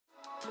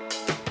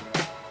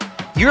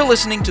You're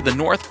listening to the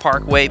North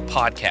Parkway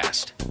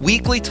Podcast,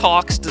 weekly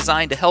talks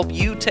designed to help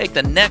you take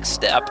the next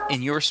step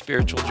in your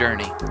spiritual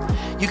journey.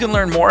 You can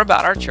learn more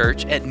about our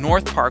church at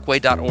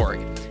northparkway.org.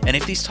 And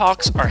if these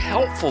talks are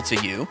helpful to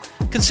you,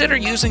 consider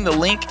using the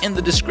link in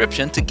the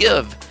description to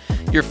give.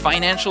 Your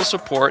financial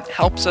support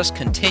helps us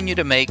continue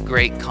to make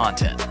great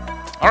content.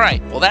 All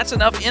right, well, that's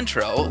enough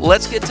intro.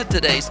 Let's get to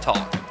today's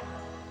talk.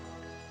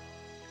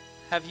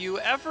 Have you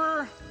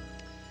ever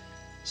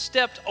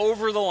stepped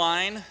over the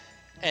line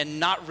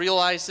and not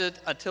realized it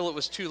until it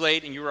was too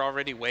late and you were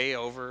already way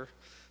over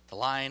the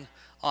line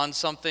on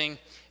something?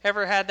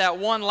 Ever had that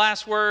one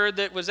last word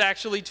that was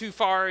actually too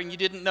far and you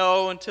didn't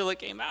know until it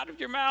came out of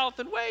your mouth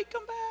and wait,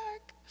 come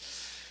back?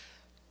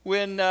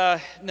 When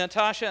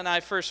Natasha and I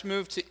first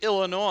moved to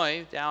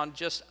Illinois, down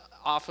just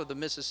off of the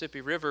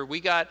Mississippi River, we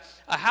got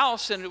a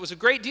house, and it was a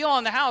great deal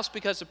on the house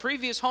because the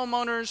previous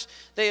homeowners,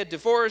 they had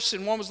divorced,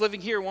 and one was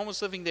living here, one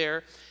was living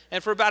there,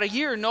 and for about a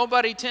year,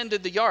 nobody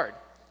tended the yard,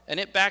 and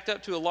it backed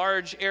up to a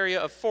large area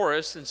of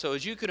forest, and so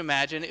as you could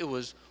imagine, it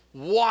was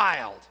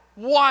wild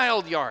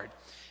yard.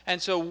 And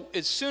so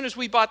as soon as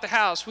we bought the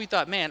house, we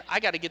thought, man, I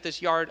got to get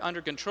this yard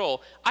under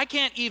control. I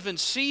can't even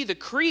see the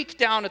creek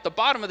down at the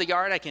bottom of the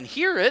yard. I can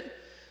hear it.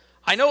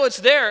 I know it's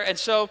there. And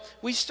so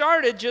we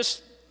started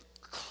just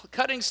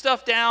cutting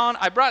stuff down.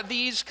 I brought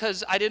these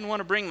because I didn't want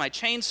to bring my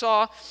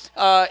chainsaw.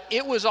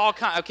 It was all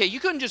kind. Okay,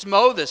 you couldn't just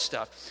mow this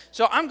stuff.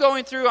 So I'm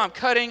going through, I'm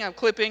cutting, I'm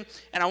clipping,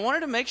 and I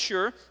wanted to make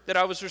sure that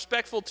I was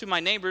respectful to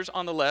my neighbors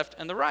on the left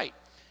and the right.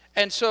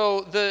 And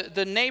so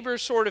the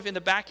neighbors sort of in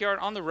the backyard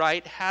on the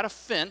right had a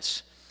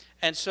fence,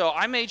 and so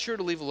I made sure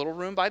to leave a little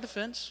room by the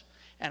fence,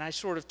 and I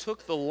sort of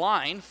took the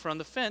line from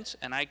the fence,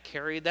 and I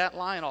carried that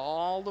line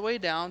all the way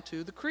down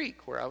to the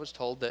creek where I was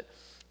told that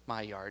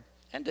my yard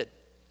ended.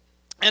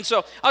 And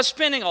so I was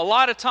spending a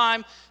lot of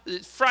time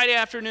Friday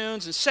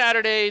afternoons and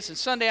Saturdays and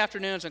Sunday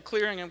afternoons and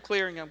clearing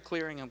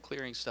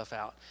stuff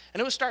out. And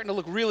it was starting to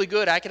look really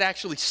good. I could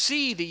actually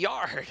see the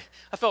yard.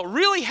 I felt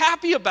really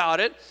happy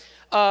about it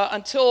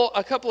until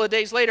a couple of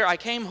days later I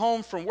came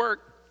home from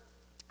work,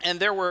 and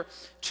there were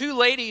two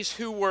ladies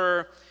who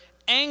were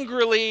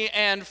angrily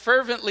and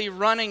fervently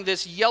running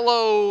this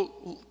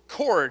yellow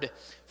cord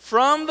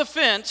from the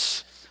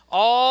fence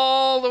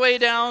all the way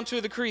down to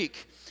the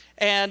creek.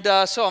 And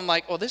so I'm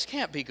like, well, this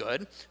can't be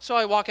good. So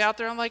I walk out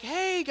there. I'm like,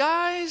 hey,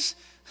 guys,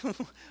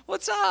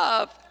 what's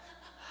up?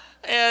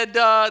 And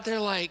they're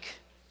like,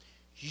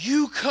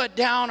 you cut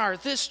down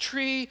this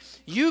tree.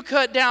 You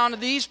cut down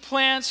these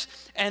plants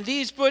and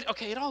these bushes.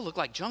 Okay, it all looked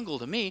like jungle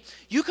to me.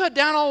 You cut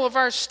down all of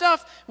our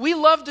stuff. We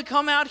love to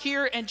come out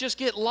here and just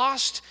get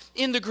lost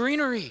in the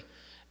greenery.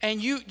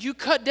 And you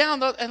cut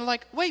down, and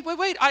like, wait.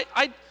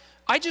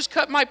 I just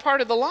cut my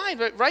part of the line,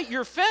 right?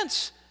 Your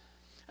fence.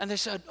 And they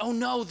said, oh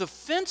no, the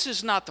fence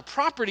is not the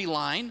property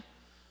line.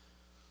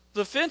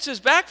 The fence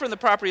is back from the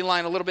property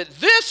line a little bit.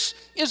 This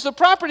is the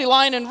property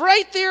line, and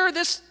right there,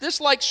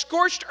 this like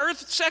scorched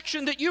earth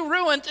section that you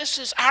ruined, this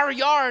is our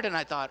yard. And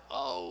I thought,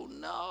 oh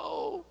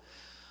no,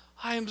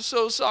 I am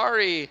so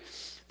sorry.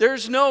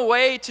 There's no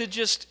way to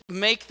just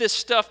make this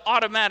stuff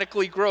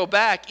automatically grow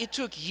back. It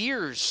took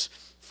years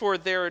for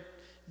their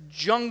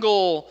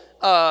jungle,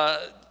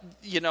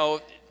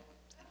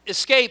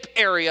 escape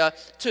area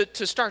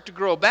to start to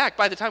grow back.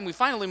 By the time we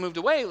finally moved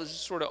away, it was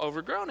sort of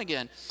overgrown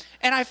again.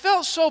 And I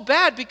felt so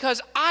bad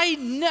because I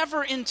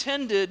never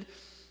intended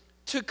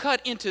to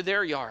cut into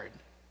their yard.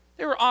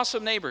 They were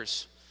awesome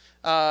neighbors.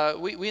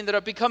 We ended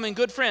up becoming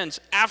good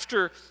friends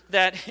after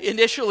that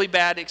initially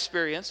bad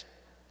experience.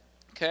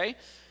 Okay?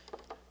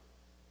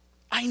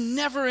 I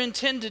never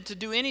intended to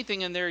do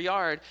anything in their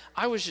yard.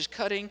 I was just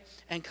cutting,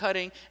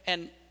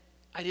 and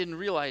I didn't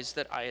realize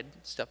that I had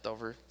stepped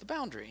over the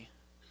boundary.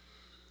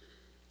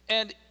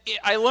 And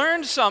I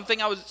learned something.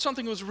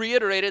 Something was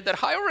reiterated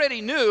that I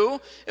already knew.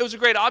 It was a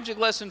great object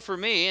lesson for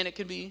me, and it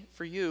can be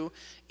for you.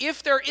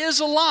 If there is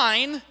a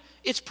line,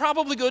 it's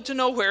probably good to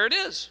know where it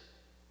is.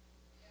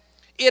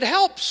 It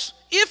helps.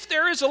 If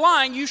there is a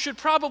line, you should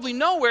probably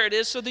know where it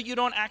is so that you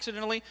don't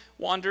accidentally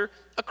wander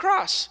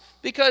across.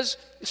 Because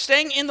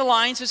staying in the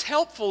lines is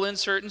helpful in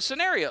certain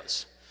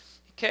scenarios.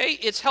 Okay?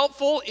 It's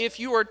helpful if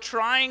you are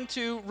trying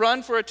to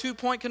run for a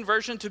 2-point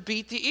conversion to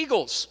beat the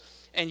Eagles,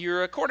 and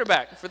you're a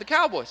quarterback for the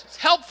Cowboys. It's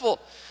helpful.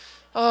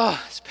 Oh,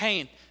 it's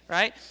pain,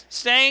 right?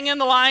 Staying in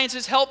the lines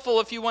is helpful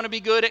if you want to be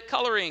good at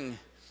coloring.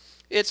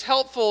 It's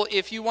helpful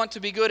if you want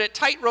to be good at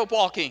tightrope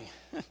walking.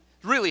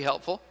 Really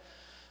helpful.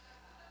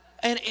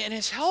 And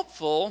it's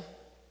helpful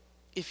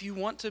if you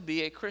want to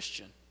be a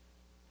Christian.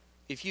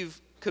 If you've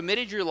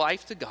committed your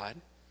life to God,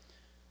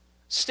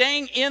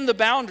 staying in the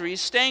boundaries,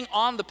 staying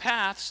on the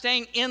path,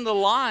 staying in the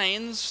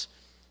lines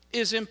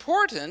is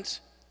important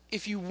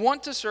if you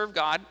want to serve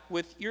God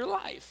with your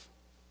life.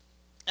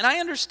 And I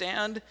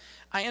understand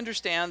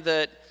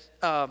that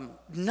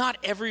not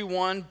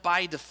everyone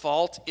by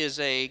default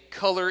is a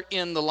color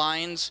in the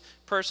lines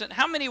person.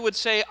 How many would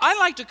say, I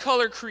like to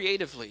color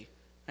creatively?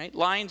 Right?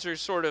 Lines are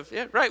sort of,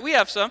 yeah, right, we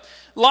have some.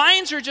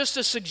 Lines are just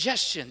a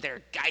suggestion.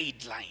 They're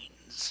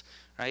guidelines,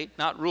 right?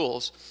 Not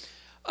rules.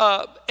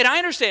 And I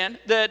understand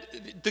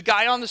that the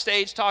guy on the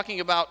stage talking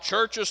about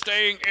church is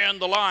staying in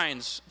the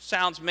lines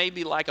sounds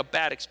maybe like a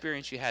bad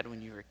experience you had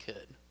when you were a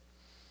kid.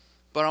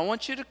 But I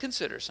want you to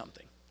consider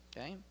something,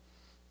 okay?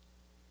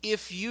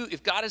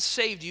 If God has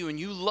saved you and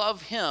you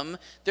love him,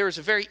 there is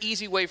a very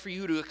easy way for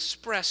you to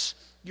express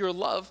your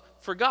love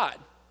for God.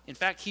 In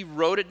fact, he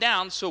wrote it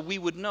down so we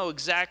would know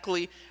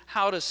exactly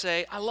how to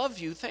say, I love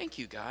you, thank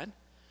you, God.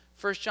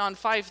 1 John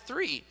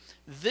 5:3.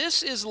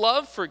 This is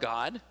love for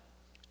God,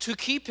 to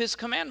keep his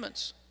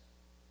commandments.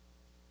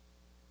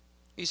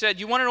 He said,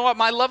 you want to know what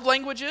my love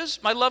language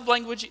is? My love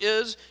language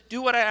is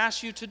do what I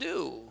ask you to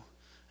do,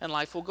 and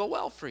life will go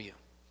well for you.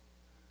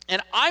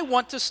 And I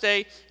want to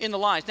stay in the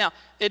lines. Now,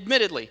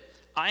 admittedly,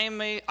 I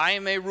am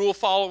a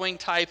rule-following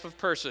type of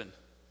person.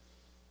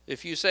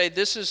 If you say,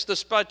 this is the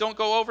spot, don't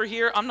go over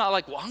here, I'm not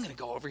like, well, I'm going to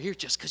go over here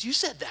just because you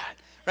said that,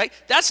 right?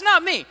 That's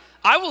not me.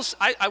 I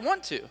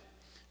want to,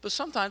 but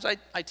sometimes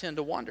I tend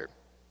to wander,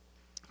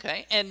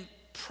 okay? And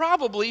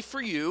probably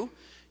for you,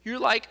 you're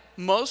like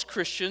most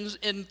Christians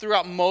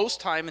throughout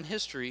most time in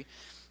history,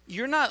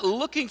 you're not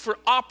looking for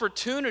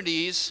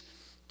opportunities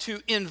to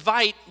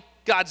invite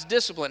God's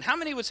discipline. How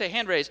many would say,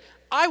 hand raise,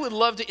 I would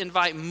love to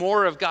invite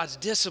more of God's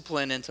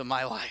discipline into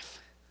my life?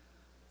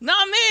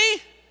 Not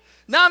me.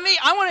 Not me.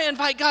 I want to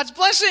invite God's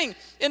blessing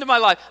into my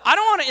life. I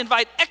don't want to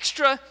invite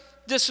extra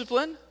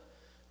discipline,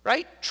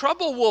 right?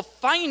 Trouble will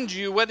find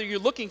you whether you're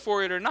looking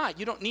for it or not.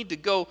 You don't need to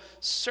go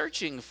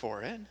searching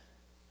for it.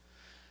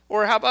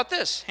 Or how about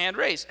this? Hand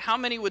raised. How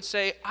many would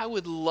say, I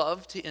would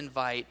love to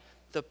invite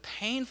the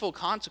painful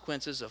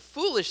consequences of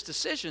foolish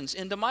decisions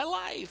into my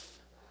life?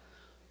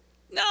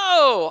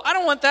 No, I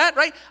don't want that,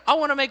 right? I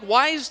want to make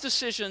wise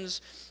decisions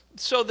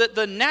so that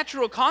the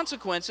natural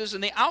consequences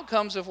and the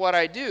outcomes of what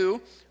I do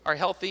are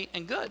healthy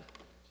and good.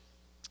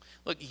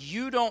 Look,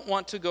 you don't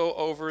want to go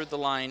over the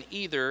line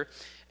either.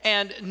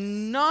 And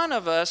none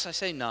of us, I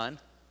say none,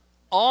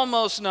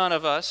 almost none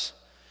of us,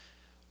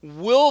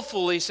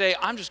 willfully say,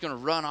 I'm just going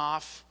to run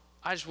off.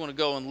 I just want to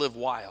go and live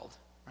wild,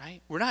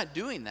 right? We're not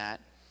doing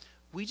that.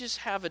 We just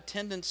have a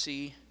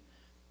tendency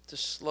to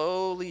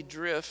slowly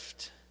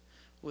drift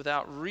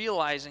without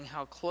realizing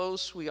how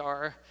close we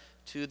are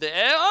to the,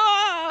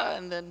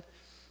 and then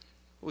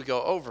we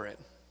go over it.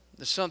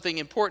 There's something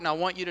important I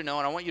want you to know,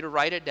 and I want you to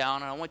write it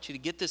down, and I want you to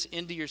get this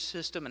into your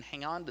system and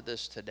hang on to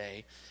this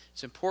today.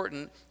 It's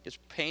important. It's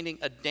painting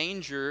a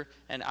danger,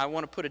 and I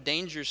want to put a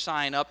danger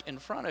sign up in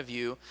front of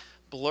you.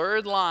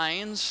 Blurred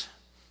lines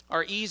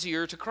are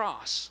easier to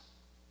cross.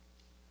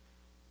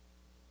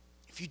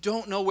 If you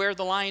don't know where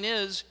the line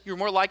is, you're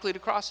more likely to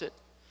cross it.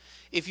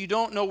 If you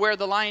don't know where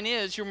the line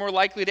is, you're more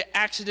likely to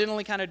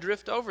accidentally kind of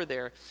drift over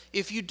there.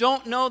 If you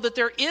don't know that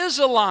there is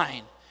a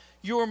line,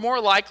 you're more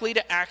likely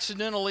to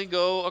accidentally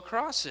go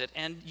across it.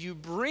 And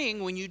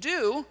when you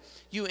do,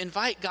 you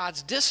invite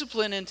God's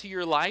discipline into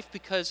your life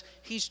because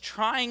he's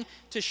trying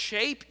to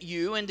shape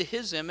you into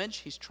his image.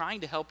 He's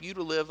trying to help you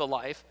to live a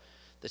life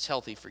that's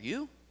healthy for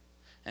you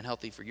and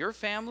healthy for your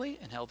family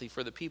and healthy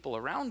for the people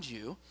around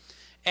you.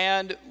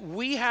 And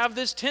we have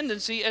this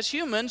tendency as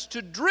humans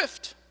to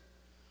drift.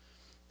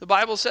 The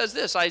Bible says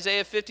this,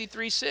 Isaiah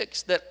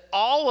 53:6, that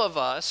all of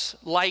us,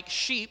 like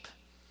sheep,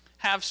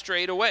 have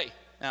strayed away.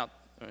 Now,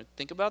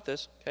 think about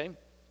this, okay?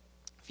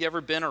 Have you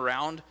ever been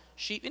around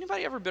sheep?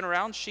 Anybody ever been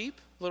around sheep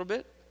a little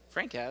bit?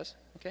 Frank has,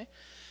 okay?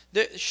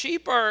 The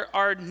sheep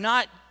are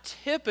not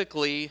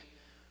typically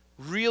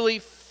really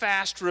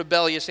fast,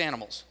 rebellious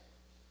animals,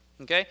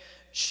 okay?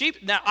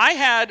 Sheep, now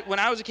when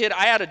I was a kid,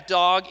 I had a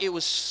dog. It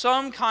was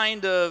some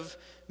kind of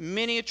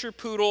miniature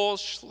poodle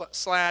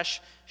slash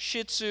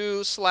Shih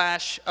Tzu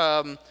slash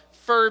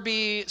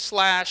Furby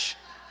slash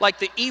like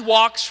the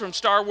Ewoks from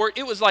Star Wars.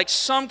 It was like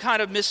some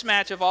kind of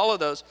mismatch of all of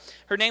those.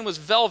 Her name was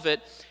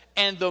Velvet.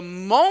 And the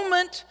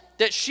moment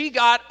that she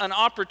got an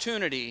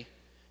opportunity,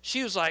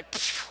 she was like,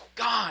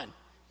 gone.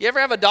 You ever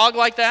have a dog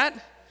like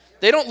that?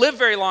 They don't live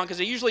very long because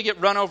they usually get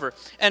run over.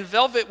 And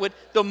Velvet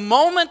the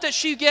moment that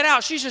she'd get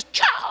out, she's just,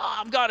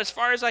 I'm gone as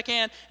far as I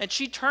can. And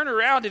she'd turn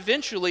around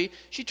eventually.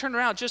 She'd turn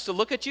around just to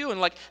look at you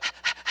and like,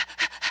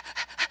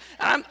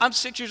 I'm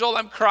 6 years old,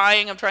 I'm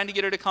crying, I'm trying to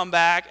get her to come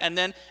back. And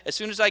then as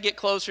soon as I get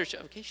closer,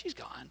 she's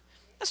gone.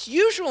 That's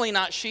usually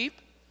not sheep.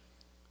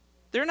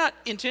 They're not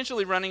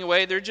intentionally running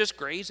away, they're just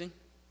grazing.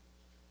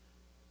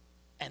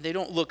 And they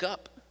don't look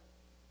up.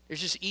 They're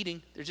just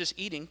eating, they're just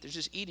eating, they're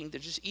just eating, they're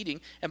just eating.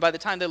 And by the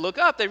time they look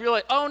up, they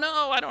realize, oh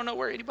no, I don't know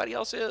where anybody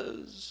else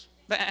is.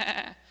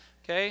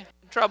 Okay,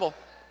 trouble.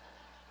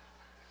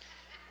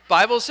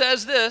 Bible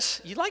says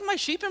this. You like my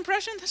sheep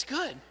impression? That's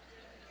good.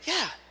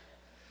 Yeah.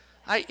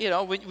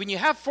 When you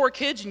have 4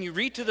 kids and you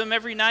read to them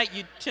every night,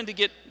 you tend to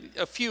get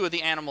a few of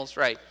the animals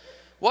right.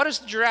 What does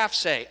the giraffe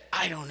say?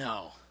 I don't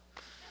know.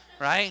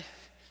 Right?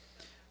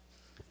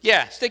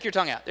 Yeah, stick your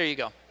tongue out. There you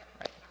go.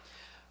 Right.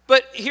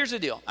 But here's the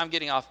deal. I'm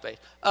getting off base.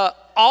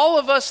 All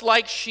of us,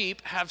 like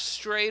sheep, have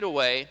strayed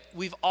away.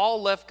 We've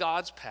all left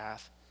God's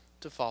path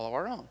to follow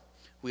our own.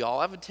 We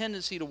all have a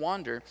tendency to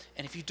wander.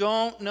 And if you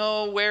don't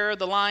know where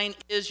the line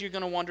is, you're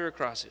going to wander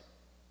across it.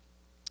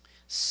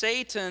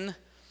 Satan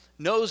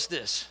knows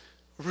this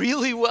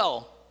really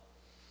well.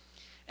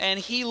 And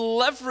he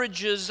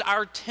leverages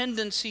our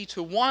tendency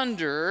to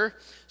wander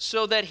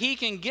so that he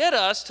can get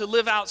us to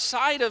live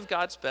outside of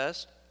God's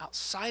best,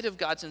 outside of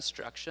God's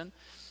instruction,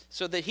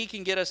 so that he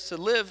can get us to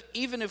live,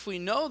 even if we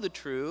know the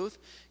truth,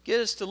 get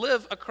us to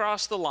live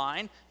across the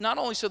line, not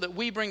only so that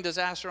we bring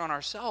disaster on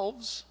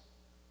ourselves,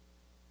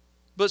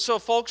 but so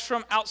folks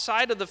from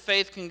outside of the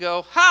faith can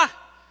go, ha,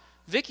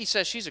 Vicky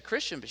says she's a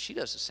Christian, but she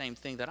does the same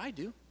thing that I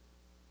do.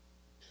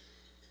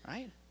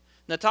 Right?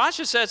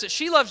 Natasha says that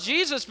she loves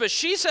Jesus, but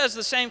she says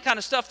the same kind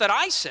of stuff that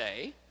I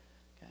say.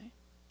 Okay?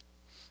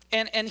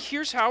 And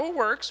here's how it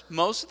works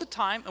most of the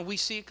time, and we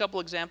see a couple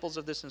examples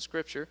of this in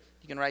Scripture.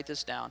 You can write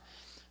this down.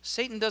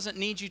 Satan doesn't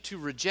need you to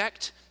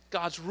reject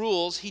God's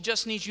rules. He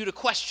just needs you to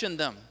question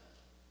them.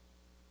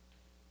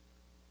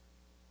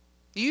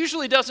 He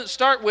usually doesn't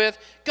start with,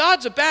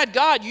 God's a bad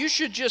God, you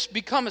should just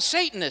become a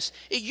Satanist.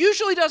 It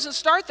usually doesn't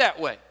start that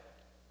way.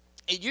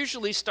 It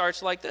usually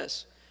starts like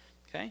this.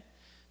 Okay?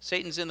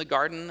 Satan's in the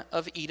Garden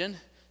of Eden.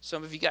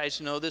 Some of you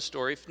guys know this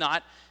story. If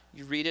not,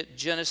 you read it.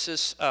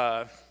 Genesis,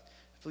 I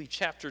believe,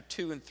 chapter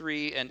 2 and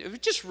 3.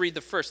 And just read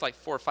the first 4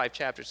 or 5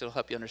 chapters. It'll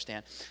help you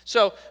understand.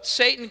 So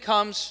Satan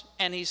comes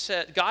and he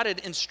said, God had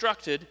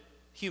instructed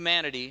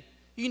humanity,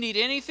 you can eat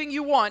anything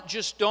you want,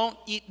 just don't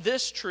eat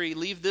this tree,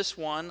 leave this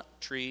one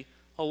tree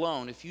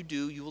alone. If you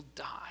do, you will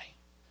die.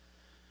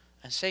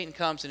 And Satan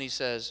comes and he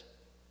says,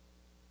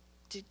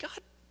 Did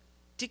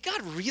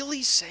God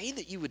really say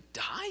that you would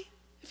die?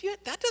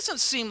 That doesn't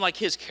seem like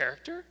his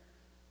character.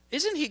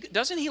 Doesn't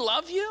he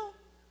love you?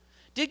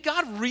 Did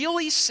God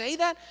really say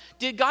that?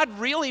 Did God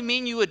really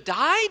mean you would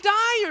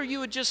die, or you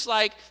would just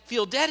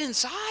feel dead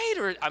inside?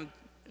 Or I'm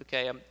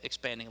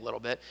expanding a little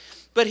bit.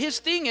 But his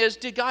thing is,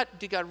 did God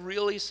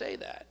really say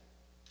that?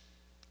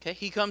 Okay,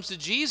 he comes to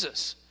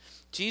Jesus.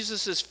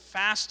 Jesus is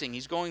fasting.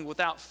 He's going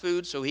without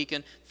food so he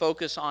can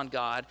focus on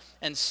God.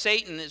 And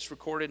Satan is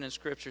recorded in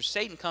Scripture.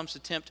 Satan comes to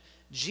tempt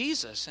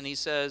Jesus, and he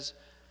says,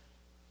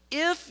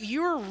 if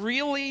you're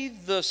really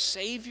the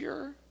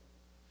Savior,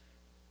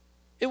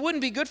 it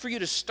wouldn't be good for you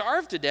to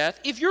starve to death.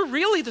 If you're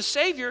really the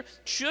Savior,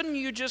 shouldn't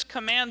you just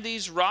command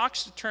these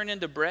rocks to turn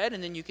into bread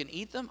and then you can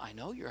eat them? I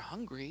know you're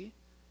hungry.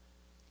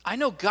 I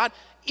know God.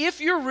 If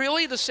you're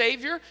really the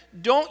Savior,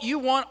 don't you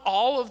want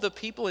all of the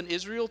people in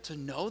Israel to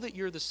know that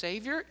you're the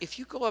Savior? If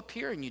you go up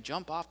here and you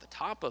jump off the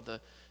top of the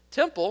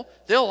temple,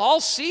 they'll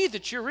all see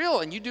that you're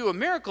real and you do a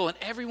miracle and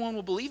everyone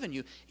will believe in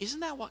you.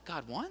 Isn't that what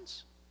God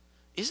wants?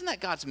 Isn't that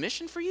God's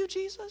mission for you,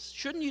 Jesus?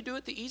 Shouldn't you do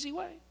it the easy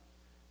way?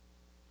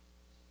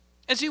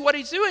 And see, what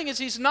he's doing is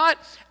he's not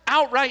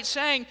outright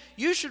saying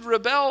you should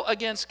rebel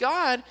against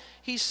God.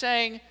 He's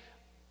saying,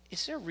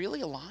 is there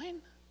really a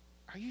line?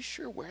 Are you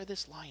sure where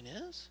this line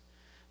is?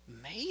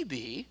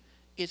 Maybe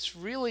it's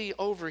really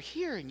over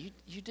here and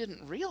you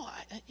didn't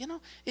realize.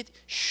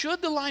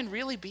 Should the line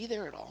really be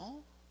there at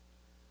all?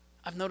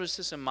 I've noticed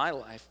this in my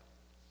life.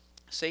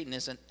 Satan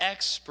is an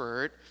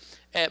expert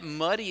at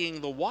muddying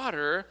the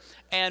water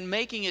and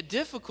making it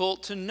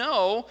difficult to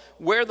know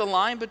where the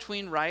line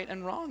between right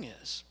and wrong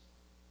is.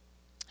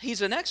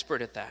 He's an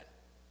expert at that.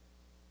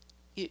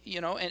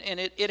 And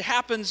it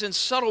happens in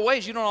subtle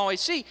ways you don't always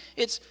see.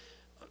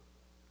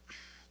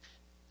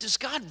 Does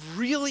God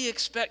really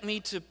expect me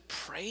to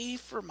pray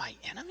for my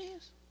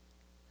enemies?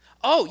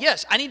 Oh,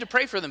 yes, I need to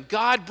pray for them.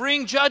 God,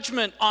 bring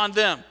judgment on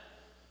them.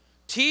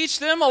 Teach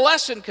them a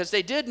lesson because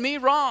they did me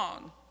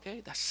wrong.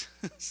 Okay, that's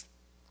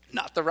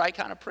not the right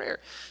kind of prayer.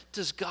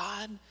 Does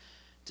God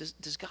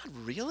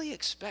really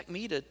expect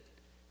me to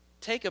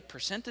take a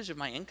percentage of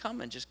my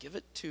income and just give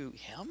it to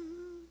him?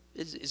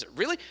 Is it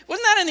really?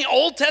 Wasn't that in the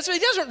Old Testament?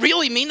 He doesn't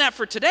really mean that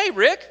for today,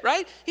 Rick,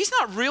 right? He's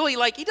not really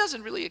he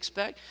doesn't really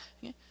expect.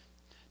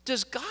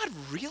 Does God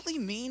really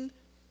mean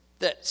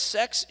that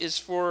sex is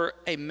for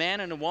a man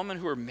and a woman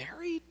who are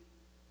married?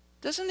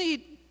 Isn't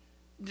it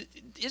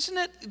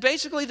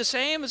basically the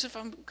same as if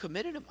I'm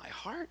committed in my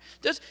heart?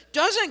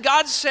 Doesn't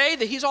God say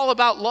that he's all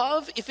about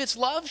love? If it's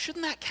love,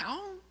 shouldn't that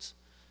count?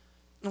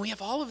 And we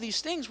have all of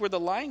these things where the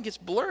line gets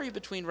blurry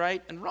between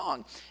right and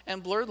wrong,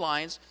 and blurred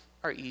lines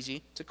are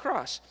easy to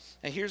cross.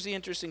 Now here's the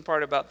interesting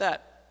part about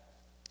that.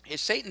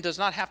 Is Satan does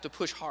not have to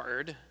push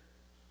hard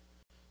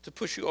to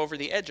push you over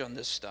the edge on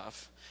this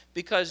stuff,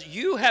 because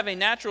you have a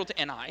natural,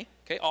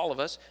 all of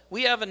us,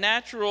 we have a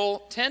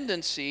natural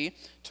tendency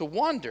to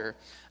wander.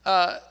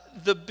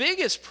 The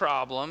biggest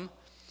problem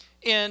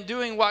in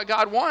doing what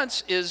God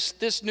wants is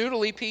this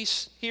noodly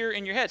piece here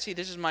in your head. See,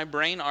 this is my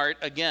brain art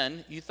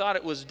again. You thought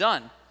it was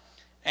done.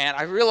 And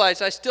I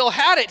realized I still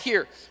had it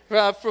here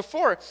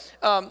before.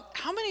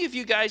 How many of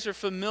you guys are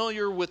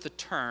familiar with the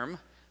term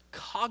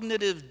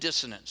cognitive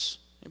dissonance?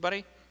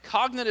 Anybody?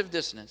 Cognitive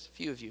dissonance. A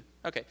few of you.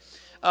 Okay.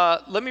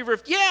 Let me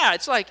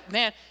it's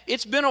man,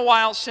 it's been a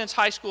while since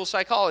high school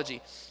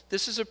psychology.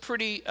 This is a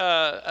pretty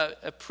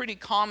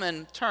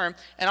common term,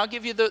 and I'll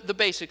give you the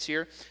basics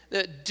here.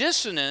 The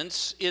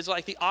dissonance is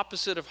like the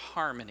opposite of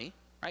harmony,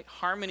 right?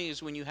 Harmony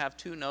is when you have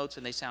two notes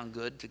and they sound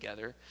good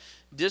together.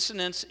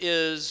 Dissonance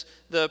is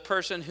the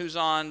person who's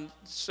on,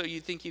 so you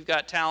think you've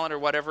got talent or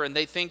whatever, and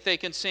they think they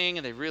can sing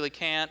and they really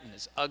can't, and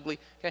it's ugly.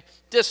 Okay,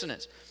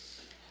 dissonance.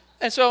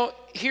 And so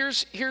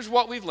here's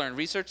what we've learned.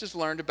 Research has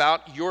learned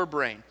about your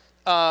brain.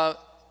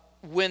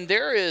 When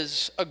there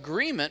is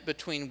agreement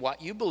between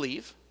what you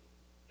believe,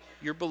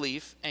 your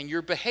belief, and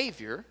your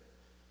behavior,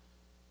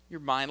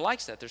 your mind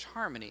likes that. There's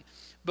harmony.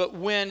 But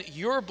when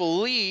your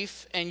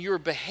belief and your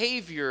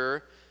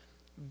behavior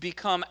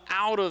become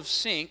out of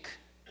sync,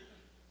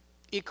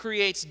 it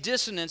creates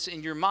dissonance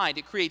in your mind.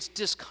 It creates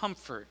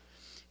discomfort.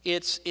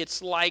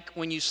 It's like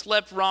when you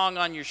slept wrong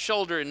on your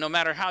shoulder, and no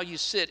matter how you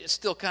sit, it's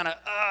still kind of,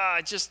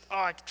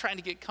 trying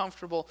to get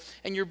comfortable.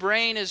 And your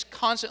brain is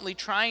constantly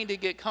trying to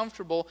get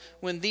comfortable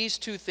when these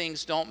two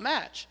things don't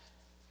match.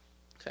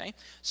 Okay?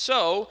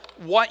 So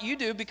what you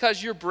do,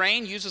 because your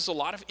brain uses a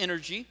lot of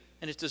energy,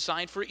 and it's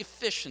designed for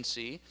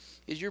efficiency,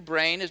 is your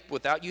brain is,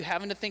 without you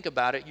having to think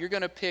about it, you're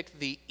going to pick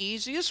the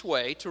easiest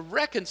way to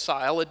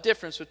reconcile a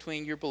difference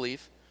between your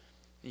belief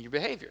and your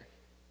behavior.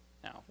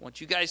 Now, I want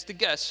you guys to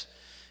guess,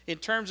 in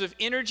terms of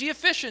energy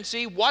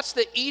efficiency, what's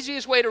the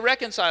easiest way to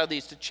reconcile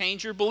these? To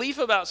change your belief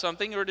about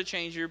something or to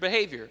change your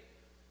behavior?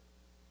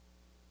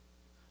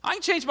 I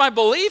can change my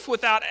belief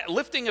without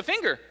lifting a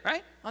finger,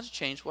 right? I'll just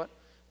change what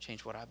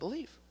I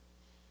believe.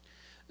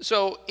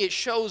 So it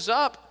shows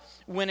up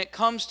when it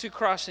comes to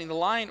crossing the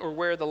line or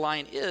where the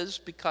line is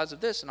because of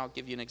this, and I'll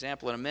give you an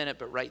example in a minute,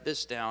 but write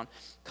this down.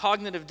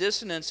 Cognitive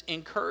dissonance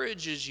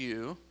encourages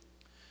you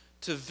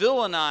to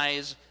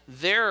villainize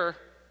their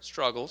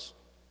struggles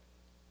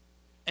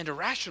and to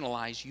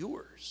rationalize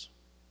yours.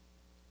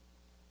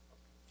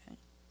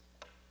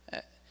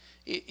 Okay?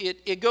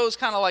 It goes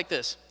kind of like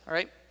this, all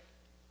right?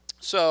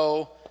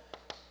 So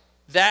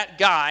that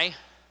guy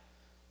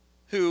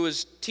who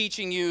is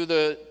teaching you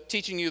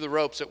the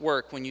ropes at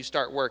work when you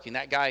start working,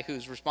 that guy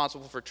who's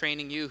responsible for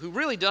training you, who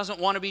really doesn't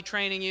want to be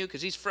training you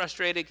because he's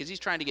frustrated, because he's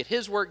trying to get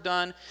his work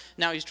done,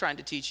 now he's trying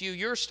to teach you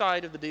your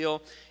side of the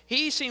deal.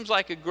 He seems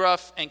like a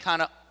gruff and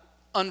kind of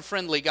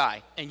unfriendly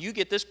guy, and you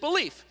get this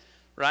belief,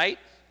 right?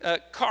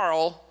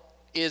 Carl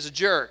is a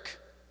jerk.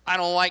 I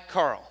don't like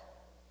Carl.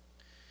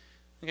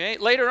 Okay,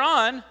 later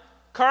on,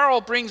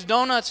 Carl brings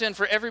donuts in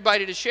for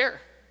everybody to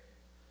share.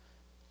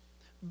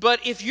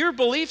 But if your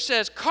belief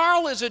says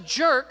Carl is a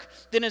jerk,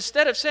 then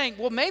instead of saying,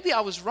 well, maybe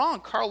I was wrong,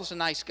 Carl is a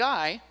nice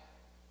guy,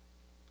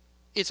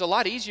 it's a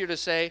lot easier to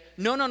say,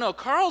 no,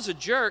 Carl's a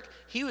jerk.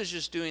 He was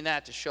just doing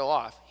that to show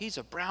off. He's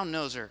a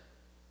brown-noser.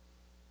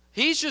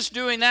 He's just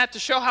doing that to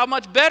show how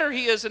much better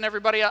he is than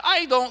everybody else.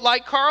 I don't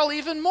like Carl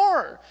even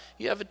more.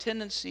 You have a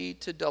tendency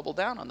to double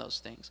down on those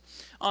things.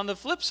 On the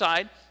flip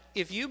side,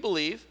 if you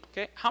believe,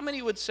 okay, how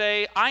many would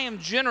say, I am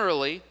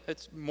generally,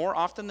 it's more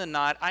often than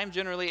not, I am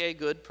generally a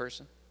good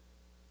person?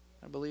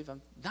 I believe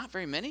I'm not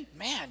very many.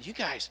 Man, you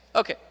guys.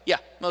 Okay, yeah,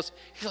 most.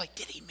 You're like,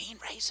 did he mean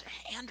raise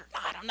their hand or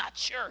not? I'm not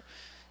sure.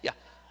 Yeah,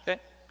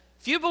 okay.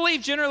 If you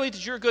believe generally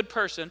that you're a good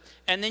person,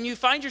 and then you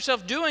find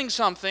yourself doing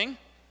something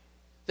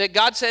that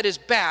God said is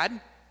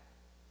bad,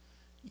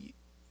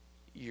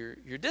 you're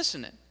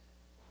dissonant.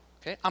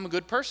 Okay, I'm a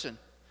good person.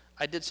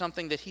 I did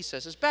something that he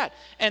says is bad.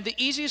 And the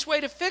easiest way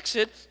to fix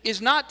it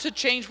is not to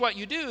change what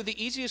you do.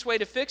 The easiest way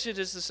to fix it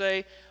is to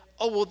say,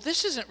 oh, well,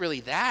 this isn't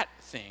really that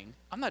thing.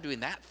 I'm not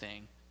doing that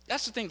thing.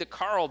 That's the thing that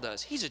Carl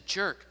does. He's a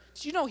jerk.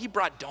 Did you know he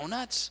brought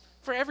donuts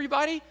for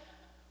everybody?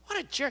 What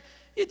a jerk.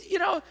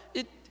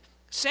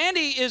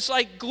 Sandy is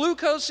like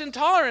glucose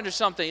intolerant or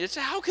something.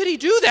 How could he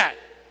do that?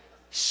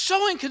 He's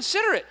so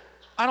inconsiderate.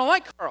 I don't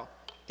like Carl.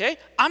 Okay?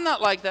 I'm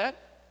not like that.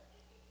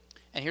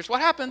 And here's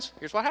what happens.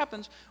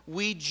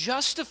 We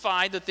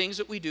justify the things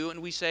that we do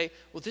and we say,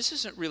 well, this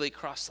isn't really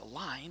cross the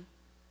line.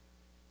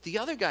 The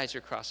other guys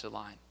are cross the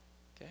line.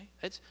 Okay?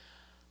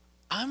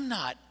 I'm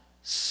not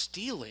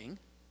stealing.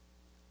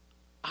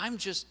 I'm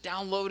just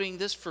downloading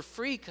this for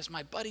free because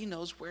my buddy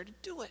knows where to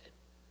do it.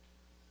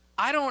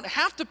 I don't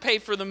have to pay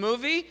for the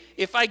movie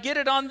if I get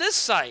it on this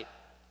site.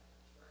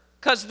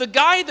 Because the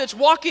guy that's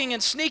walking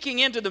and sneaking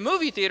into the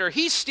movie theater,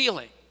 he's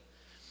stealing.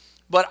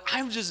 But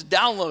I'm just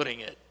downloading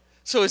it.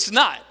 So it's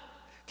not.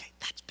 Okay,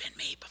 that's been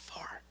me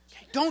before.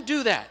 Okay, don't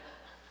do that.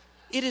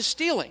 It is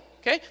stealing.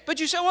 Okay? But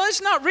you say, well,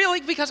 it's not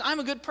really because I'm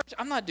a good person.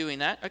 I'm not doing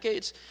that.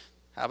 Okay,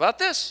 how about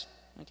this?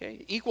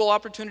 Okay, equal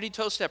opportunity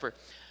toe stepper.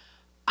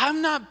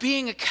 I'm not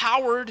being a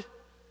coward.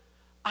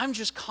 I'm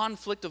just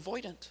conflict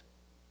avoidant.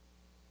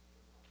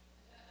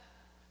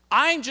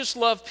 I just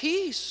love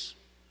peace.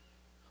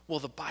 Well,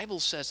 the Bible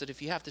says that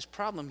if you have this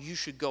problem, you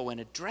should go and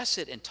address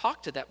it and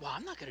talk to that. Well,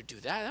 I'm not going to do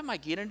that. That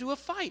might get into a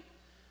fight.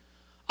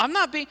 I'm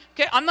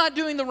not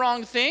doing the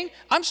wrong thing.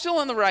 I'm still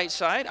on the right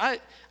side.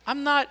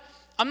 I'm not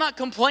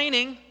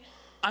complaining.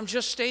 I'm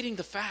just stating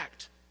the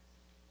fact.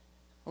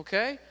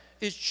 Okay?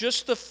 It's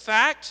just the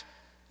fact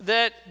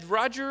that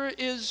Roger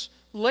is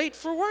late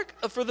for work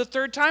for the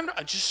third time.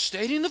 I'm just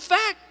stating the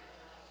fact.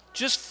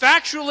 Just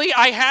factually,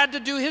 I had to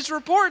do his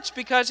reports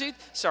because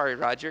sorry,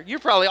 Roger, you're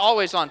probably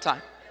always on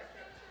time.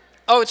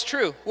 Oh, it's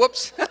true.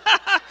 Whoops.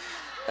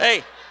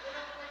 Hey.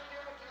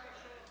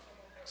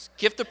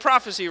 Gift of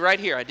prophecy right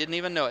here. I didn't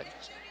even know it.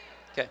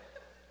 Okay.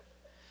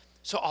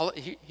 So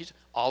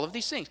all of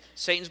these things,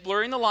 Satan's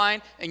blurring the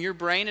line, and your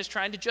brain is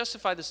trying to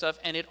justify the stuff,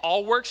 and it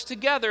all works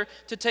together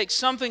to take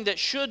something that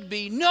should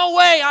be, no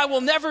way, I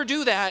will never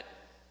do that,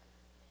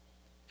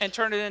 and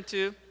turn it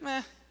into,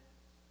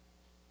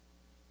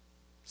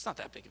 it's not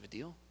that big of a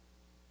deal.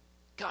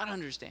 God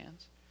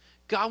understands.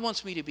 God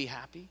wants me to be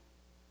happy.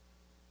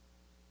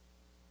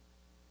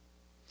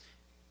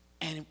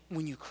 And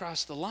when you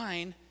cross the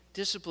line,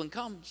 discipline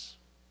comes.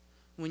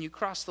 When you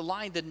cross the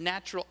line, the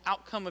natural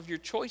outcome of your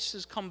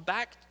choices come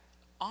back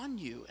on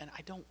you. And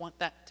I don't want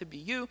that to be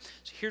you.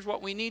 So here's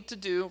what we need to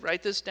do.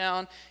 Write this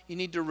down. You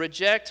need to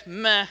reject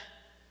meh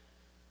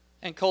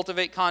and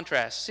cultivate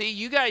contrast. See,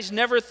 you guys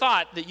never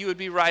thought that you would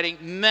be writing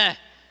meh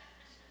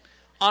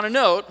on a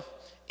note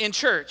in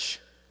church.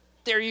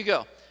 There you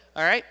go.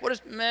 All right? What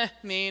does meh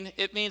mean?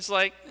 It means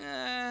like,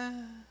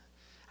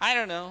 I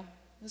don't know.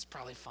 It's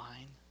probably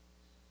fine.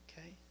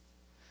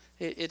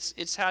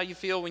 It's how you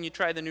feel when you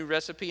try the new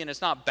recipe and it's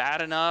not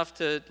bad enough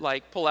to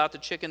like pull out the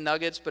chicken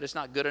nuggets, but it's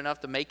not good enough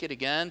to make it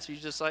again. So you're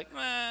just like,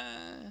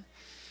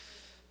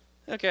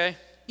 okay.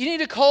 You need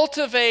to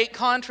cultivate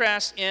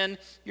contrast in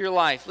your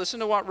life.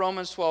 Listen to what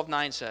Romans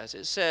 12:9 says.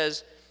 It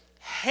says,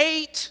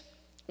 hate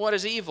what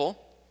is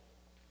evil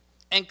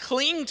and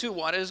cling to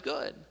what is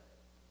good.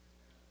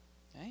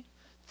 Okay?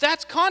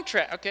 That's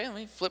contrast. Okay, let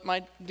me flip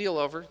my deal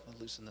over.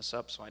 I'll loosen this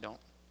up so I don't.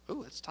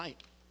 Ooh, it's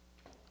tight.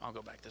 I'll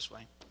go back this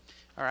way.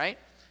 All right?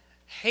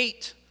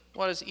 Hate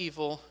what is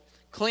evil.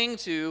 Cling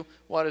to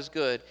what is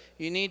good.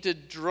 You need to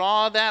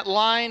draw that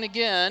line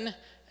again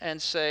and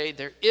say,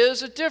 there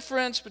is a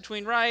difference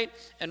between right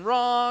and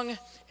wrong,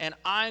 and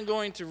I'm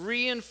going to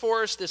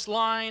reinforce this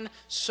line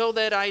so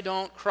that I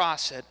don't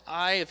cross it.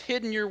 I have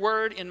hidden your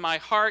word in my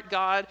heart,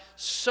 God,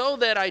 so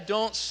that I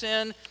don't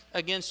sin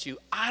against you.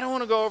 I don't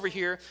want to go over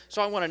here,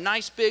 so I want a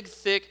nice, big,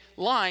 thick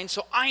line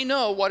so I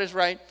know what is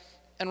right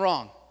and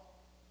wrong.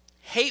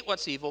 Hate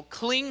what's evil,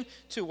 cling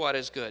to what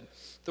is good.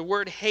 The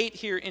word hate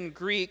here in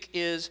Greek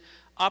is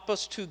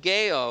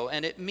apostugeo,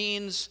 and it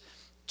means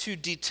to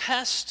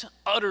detest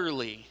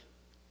utterly,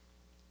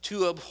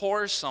 to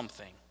abhor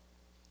something,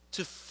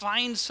 to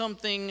find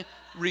something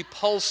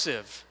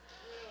repulsive.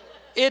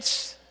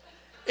 It's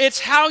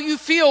how you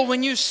feel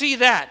when you see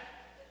that,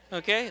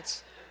 okay?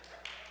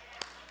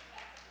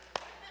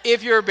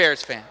 If you're a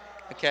Bears fan,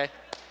 okay?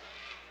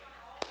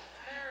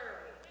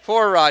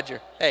 For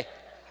Roger, hey.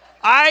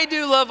 I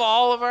do love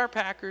all of our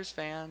Packers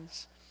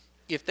fans.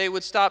 If they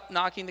would stop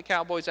knocking the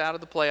Cowboys out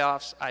of the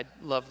playoffs, I'd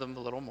love them a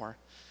little more.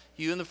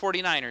 You and the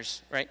 49ers,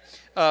 right?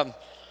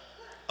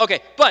 Okay,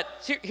 but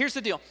here's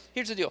the deal.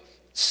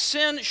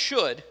 Sin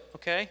should,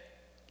 okay?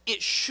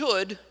 It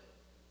should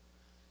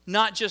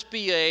not just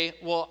be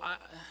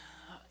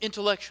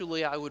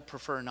intellectually I would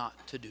prefer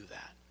not to do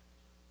that.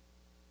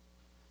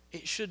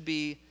 It should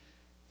be,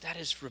 that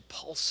is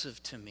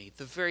repulsive to me.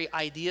 The very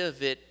idea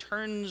of it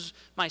turns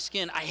my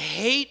skin. I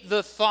hate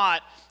the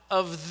thought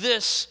of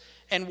this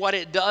and what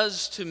it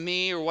does to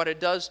me or what it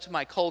does to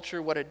my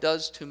culture, what it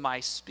does to my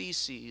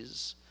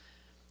species.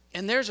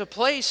 And there's a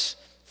place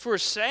for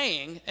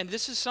saying, and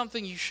this is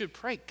something you should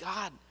pray,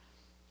 God,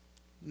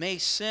 may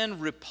sin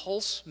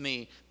repulse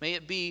me. May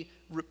it be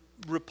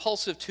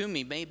repulsive to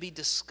me. May it be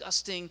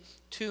disgusting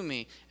to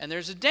me. And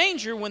there's a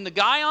danger when the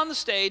guy on the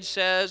stage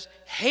says,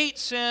 hate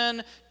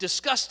sin,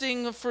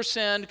 disgusting for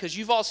sin, because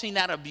you've all seen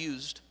that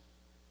abused,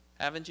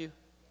 haven't you?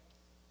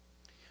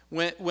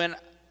 We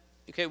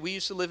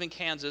used to live in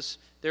Kansas.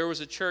 There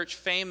was a church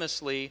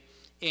famously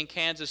in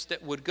Kansas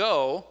that would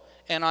go,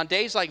 and on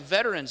days like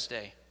Veterans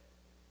Day,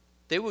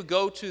 they would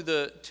go to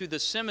the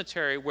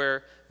cemetery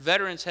where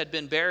veterans had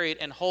been buried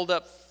and hold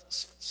up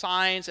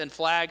signs and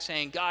flags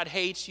saying, God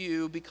hates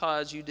you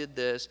because you did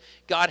this.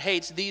 God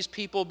hates these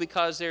people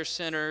because they're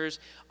sinners.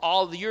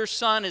 Your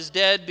son is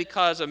dead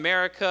because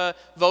America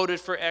voted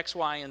for X,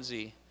 Y, and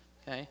Z.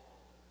 Okay?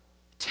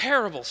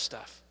 Terrible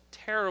stuff.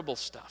 Terrible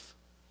stuff.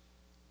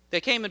 They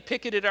came and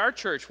picketed our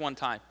church one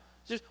time.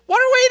 Just, what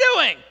are we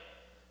doing?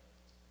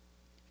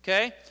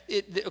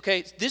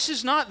 Okay? This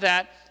is not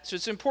that. So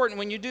it's important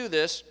when you do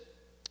this,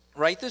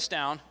 write this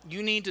down.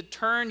 You need to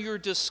turn your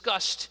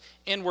disgust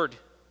inward.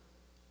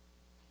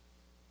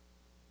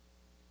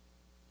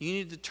 You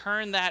need to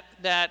turn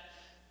that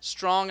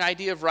strong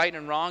idea of right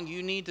and wrong,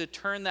 you need to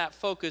turn that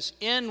focus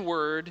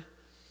inward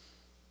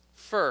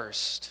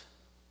first.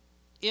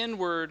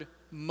 Inward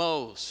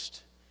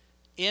most.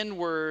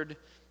 Inward,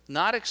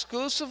 not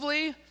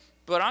exclusively,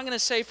 but I'm going to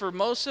say for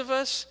most of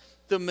us,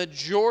 the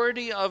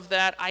majority of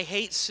that I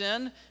hate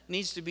sin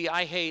needs to be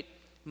I hate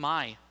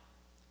my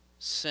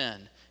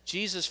sin.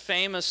 Jesus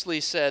famously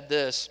said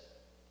this,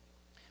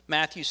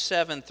 Matthew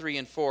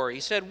 7:3-4. He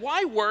said,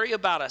 why worry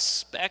about a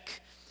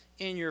speck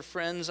in your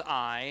friend's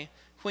eye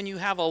when you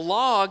have a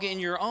log in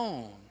your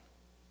own?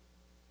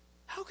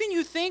 How can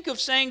you think of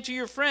saying to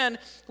your friend,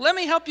 let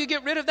me help you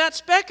get rid of that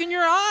speck in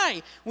your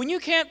eye, when you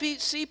can't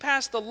see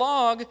past the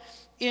log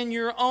in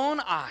your own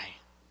eye?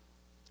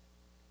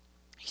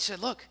 He said,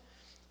 look,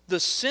 the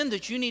sin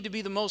that you need to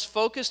be the most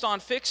focused on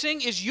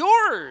fixing is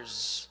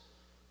yours.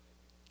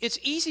 It's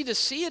easy to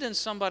see it in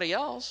somebody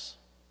else.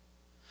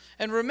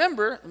 And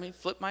remember, let me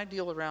flip my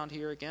deal around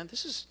here again.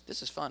 This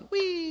is fun.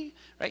 Whee!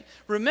 Right?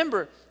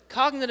 Remember,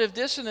 cognitive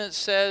dissonance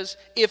says,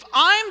 if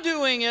I'm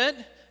doing it,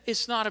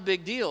 it's not a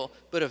big deal.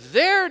 But if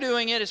they're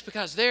doing it, it's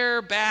because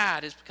they're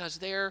bad. It's because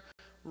they're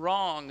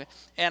wrong.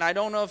 And I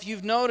don't know if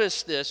you've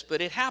noticed this, but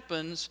it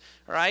happens,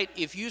 right?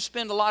 If you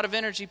spend a lot of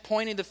energy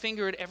pointing the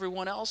finger at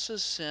everyone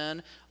else's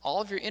sin,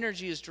 all of your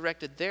energy is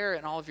directed there,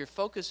 and all of your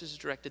focus is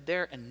directed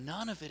there, and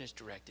none of it is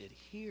directed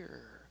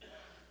here.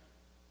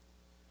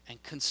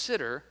 And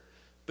consider,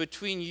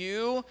 between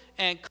you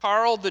and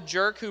Carl the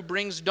jerk who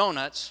brings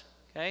donuts,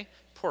 okay?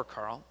 Poor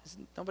Carl.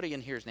 Nobody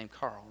in here is named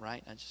Carl,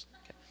 right?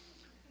 Okay.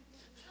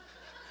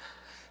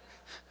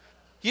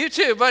 You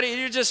too, buddy.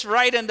 You're just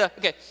right in the,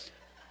 okay.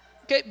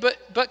 Okay,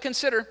 but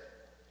consider,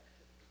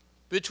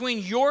 between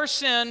your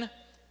sin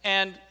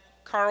and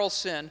Carl's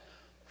sin,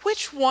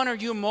 which one are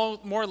you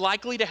more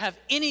likely to have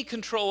any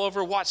control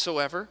over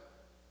whatsoever?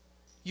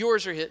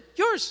 Yours or his?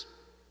 Yours.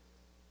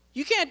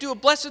 You can't do a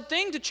blessed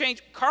thing to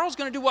change. Carl's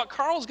going to do what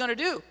Carl's going to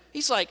do.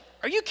 He's like,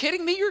 are you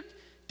kidding me? You're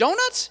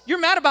donuts? You're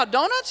mad about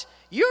donuts?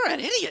 You're an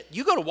idiot.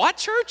 You go to what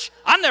church?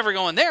 I'm never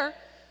going there.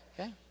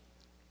 Okay?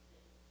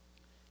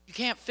 You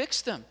can't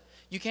fix them.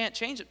 You can't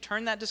change it.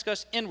 Turn that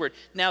disgust inward.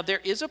 Now, there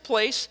is a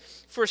place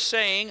for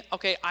saying,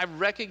 okay, I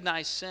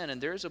recognize sin,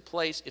 and there is a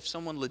place, if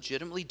someone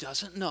legitimately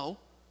doesn't know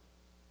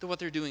that what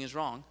they're doing is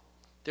wrong,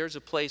 there's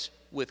a place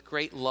with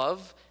great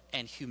love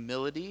and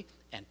humility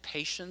and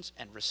patience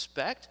and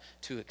respect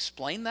to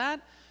explain that.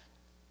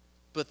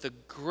 But the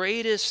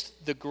greatest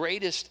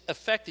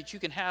effect that you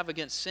can have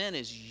against sin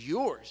is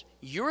yours.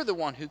 You're the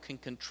one who can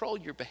control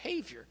your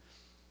behavior.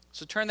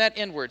 So turn that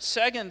inward.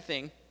 Second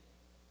thing,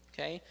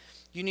 okay,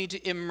 you need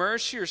to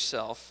immerse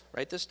yourself,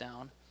 write this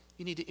down,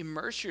 you need to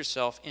immerse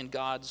yourself in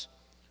God's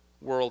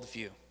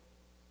worldview.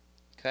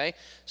 Okay?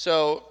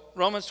 So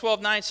Romans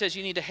 12:9 says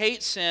you need to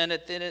hate sin,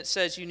 and then it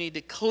says you need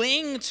to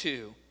cling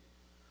to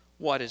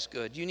what is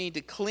good. You need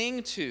to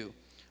cling to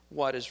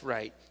what is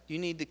right. You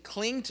need to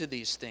cling to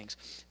these things.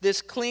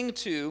 This cling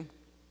to,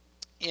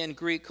 in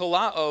Greek,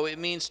 kolao, it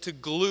means to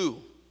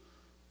glue.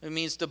 It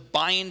means to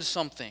bind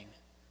something.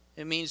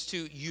 It means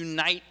to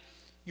unite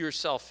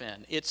yourself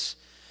in. It's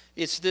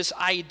this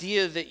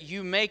idea that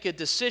you make a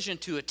decision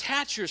to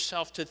attach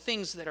yourself to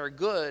things that are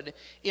good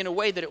in a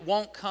way that it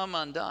won't come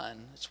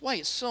undone. That's why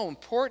it's so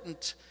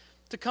important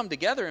to come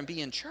together and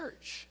be in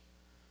church.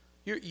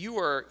 You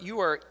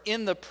are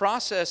in the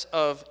process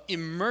of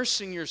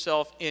immersing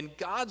yourself in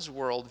God's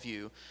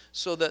worldview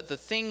so that the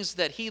things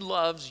that He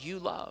loves, you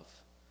love.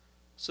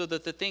 So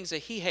that the things that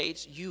He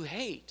hates, you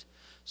hate.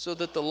 So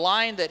that the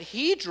line that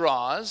He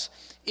draws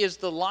is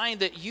the line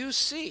that you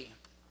see.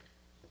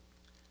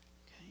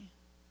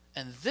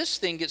 And this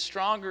thing gets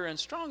stronger and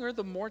stronger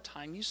the more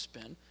time you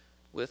spend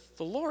with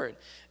the Lord.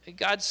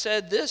 God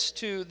said this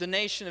to the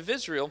nation of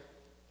Israel.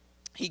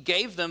 He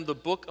gave them the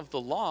book of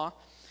the law.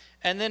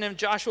 And then in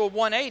Joshua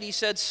 1:8, He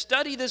said,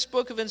 study this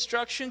book of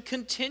instruction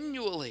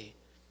continually.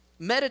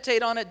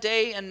 Meditate on it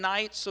day and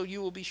night so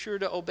you will be sure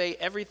to obey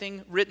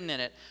everything written in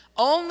it.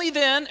 Only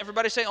then,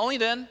 everybody say only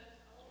then. Only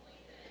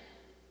then.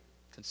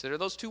 Consider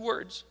those two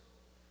words.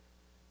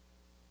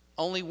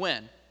 Only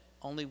when?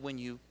 Only when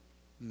you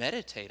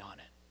meditate on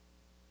it.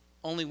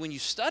 Only when you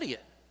study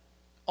it.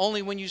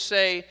 Only when you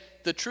say,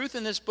 the truth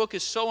in this book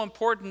is so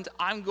important,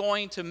 I'm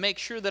going to make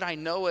sure that I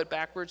know it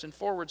backwards and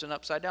forwards and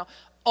upside down.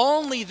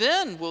 Only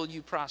then will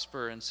you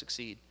prosper and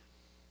succeed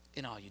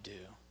in all you do.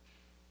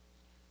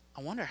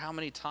 I wonder how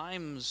many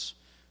times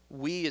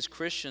we as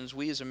Christians,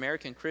 we as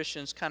American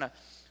Christians kind of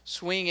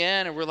swing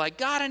in and we're like,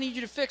 God, I need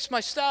you to fix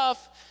my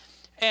stuff.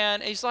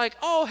 And He's like,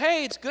 oh,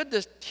 hey, it's good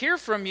to hear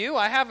from you.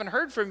 I haven't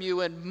heard from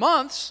you in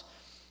months.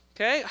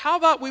 Okay, how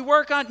about we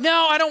work on,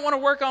 no, I don't want to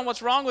work on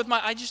what's wrong with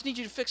I just need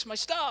you to fix my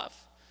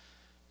stuff.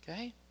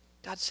 Okay,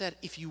 God said,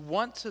 if you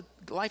want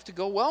life to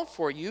go well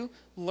for you,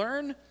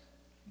 learn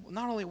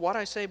not only what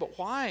I say, but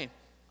why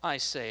I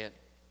say it.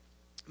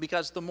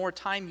 Because the more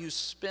time you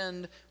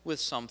spend with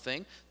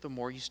something, the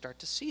more you start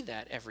to see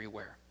that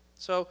everywhere.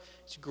 So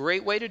it's a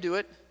great way to do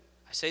it.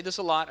 I say this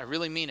a lot, I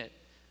really mean it.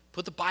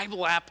 Put the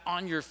Bible app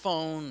on your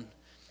phone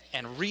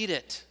and read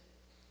it,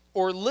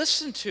 or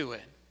listen to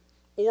it,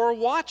 or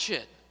watch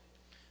it.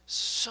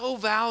 So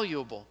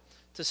valuable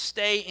to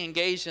stay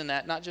engaged in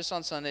that, not just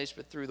on Sundays,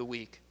 but through the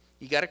week.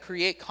 You got to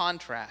create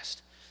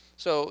contrast.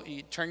 So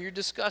you turn your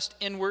disgust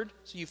inward,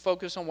 so you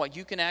focus on what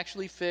you can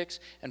actually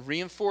fix and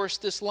reinforce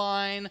this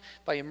line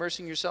by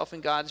immersing yourself in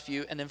God's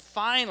view. And then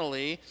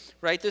finally,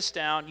 write this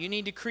down, you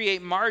need to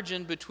create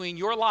margin between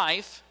your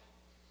life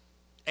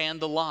and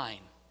the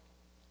line.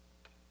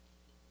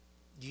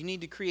 You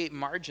need to create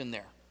margin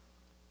there.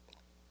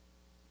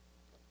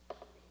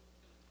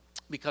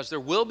 Because there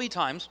will be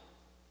times,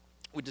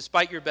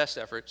 despite your best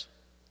efforts,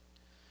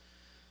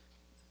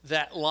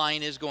 that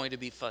line is going to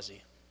be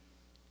fuzzy.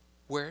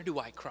 Where do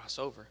I cross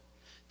over?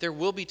 There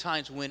will be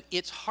times when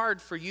it's hard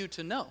for you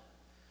to know.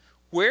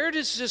 Where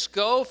does this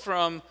go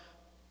from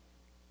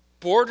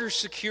border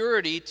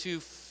security to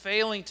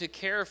failing to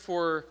care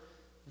for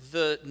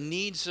the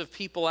needs of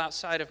people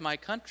outside of my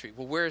country?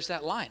 Well, where is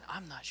that line?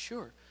 I'm not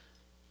sure.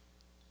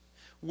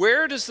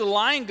 Where does the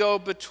line go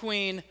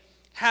between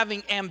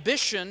having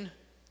ambition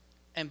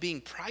and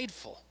being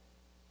prideful?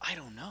 I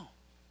don't know.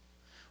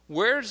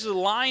 Where's the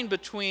line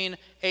between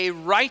a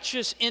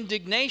righteous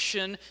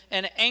indignation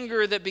and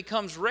anger that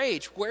becomes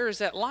rage? Where is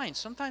that line?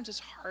 Sometimes it's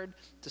hard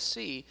to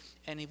see.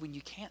 And when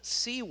you can't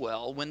see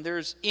well, when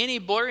there's any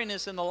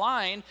blurriness in the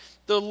line,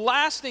 the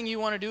last thing you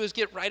want to do is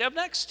get right up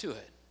next to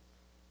it.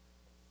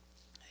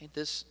 Hey,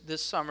 this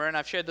summer, and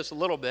I've shared this a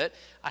little bit,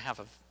 I have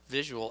a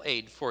visual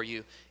aid for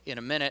you in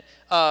a minute.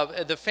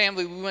 The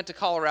family, we went to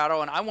Colorado,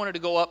 and I wanted to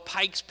go up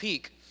Pikes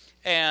Peak.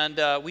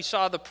 And we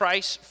saw the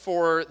price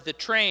for the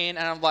train,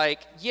 and I'm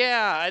like,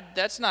 yeah,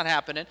 that's not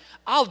happening.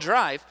 I'll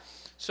drive.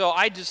 So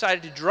I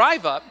decided to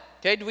drive up.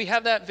 Okay, do we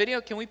have that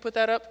video? Can we put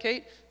that up,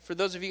 Kate? For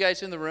those of you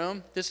guys in the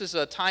room, this is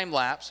a time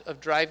lapse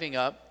of driving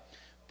up.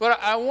 But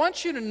I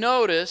want you to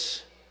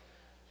notice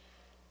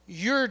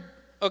you're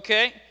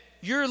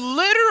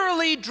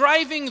literally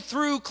driving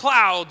through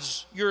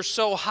clouds. You're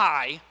so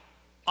high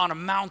on a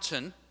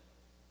mountain.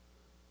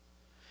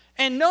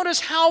 And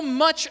notice how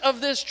much of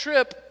this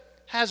trip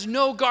has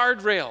no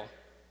guardrail.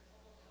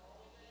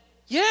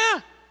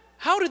 Yeah.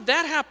 How did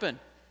that happen?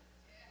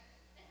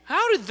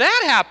 How did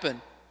that happen?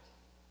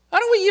 How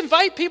do we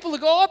invite people to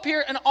go up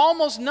here and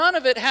almost none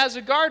of it has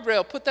a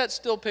guardrail? Put that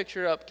still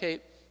picture up,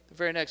 Kate. The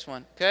very next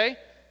one, okay?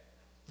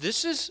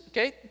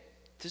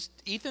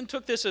 Ethan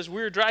took this as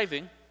we were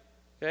driving,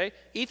 okay?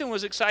 Ethan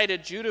was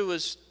excited. Judah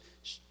was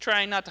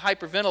trying not to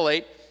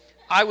hyperventilate.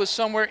 I was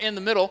somewhere in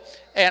the middle,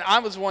 and I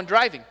was the one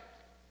driving,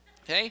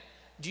 okay?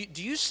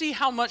 Do you see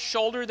how much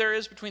shoulder there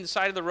is between the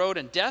side of the road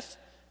and death?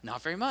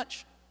 Not very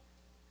much.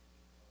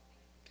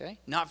 Okay?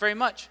 Not very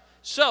much.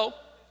 So,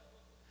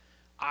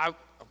 I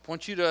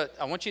want you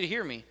to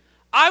hear me.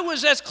 I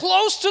was as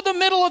close to the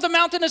middle of the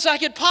mountain as I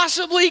could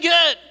possibly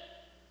get.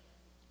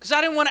 Because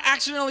I didn't want to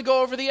accidentally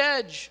go over the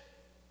edge.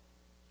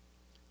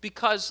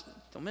 Because,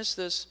 don't miss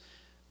this,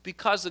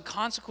 because the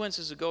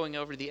consequences of going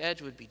over the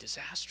edge would be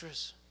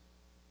disastrous.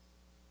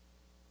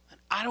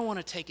 I don't want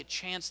to take a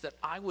chance that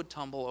I would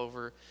tumble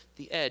over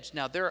the edge.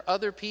 Now, there are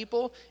other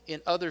people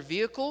in other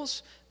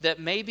vehicles that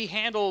maybe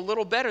handle a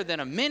little better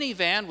than a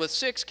minivan with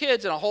 6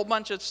 kids and a whole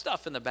bunch of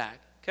stuff in the back,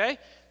 okay?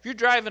 If you're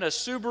driving a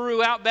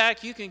Subaru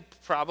Outback, you can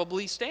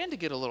probably stand to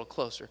get a little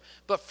closer.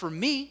 But for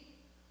me,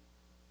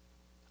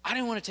 I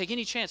didn't want to take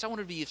any chance. I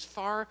wanted to be as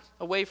far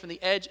away from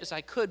the edge as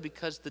I could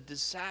because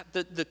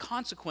the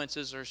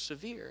consequences are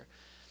severe.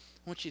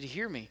 I want you to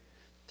hear me.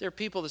 There are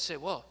people that say,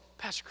 well,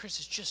 Pastor Chris,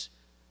 it's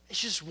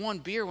just one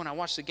beer when I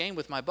watch the game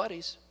with my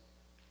buddies.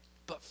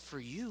 But for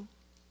you,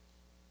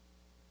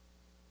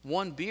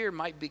 one beer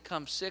might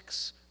become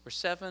 6 or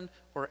 7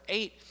 or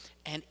 8.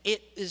 And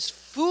it is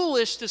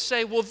foolish to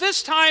say, well,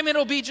 this time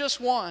it'll be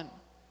just one.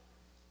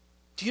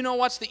 Do you know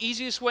what's the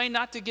easiest way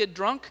not to get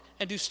drunk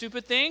and do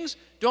stupid things?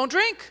 Don't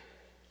drink.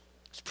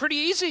 It's pretty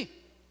easy.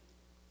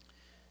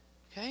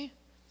 Okay?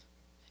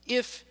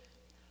 If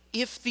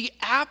the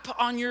app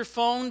on your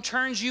phone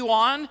turns you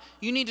on,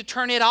 you need to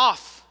turn it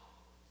off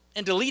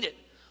and delete it.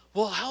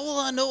 Well, how will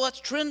I know what's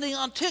trending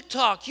on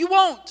TikTok? You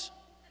won't.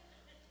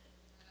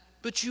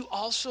 But you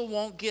also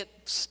won't get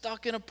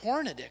stuck in a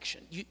porn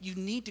addiction. You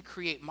need to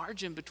create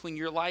margin between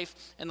your life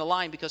and the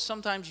line because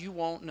sometimes you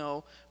won't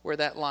know where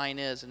that line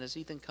is. And as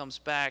Ethan comes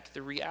back,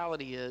 the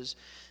reality is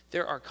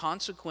there are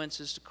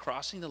consequences to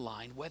crossing the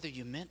line whether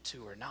you meant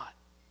to or not.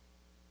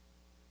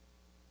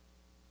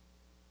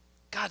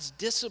 God's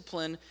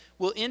discipline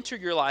will enter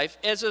your life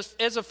as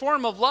a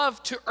form of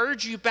love to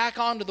urge you back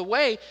onto the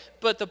way.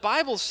 But the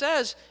Bible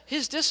says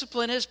his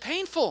discipline is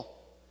painful.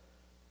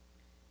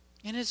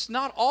 And it's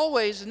not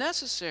always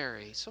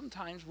necessary.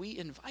 Sometimes we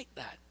invite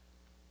that.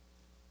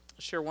 I'll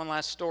share one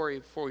last story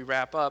before we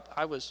wrap up.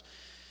 I was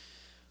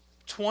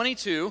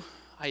 22.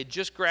 I had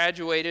just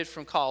graduated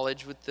from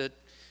college with the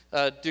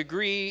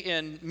degree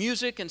in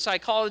music and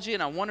psychology,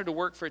 and I wanted to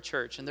work for a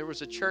church. And there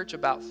was a church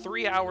about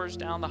 3 hours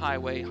down the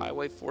highway,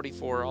 Highway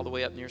 44, all the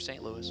way up near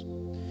St. Louis.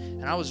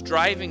 And I was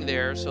driving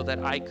there so that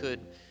I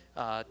could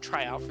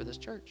try out for this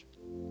church.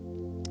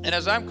 And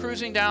as I'm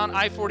cruising down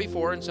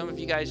I-44, and some of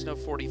you guys know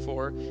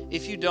 44,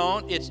 if you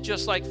don't, it's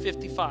just like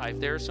 55.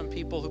 There are some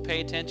people who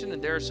pay attention,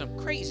 and there are some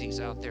crazies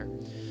out there.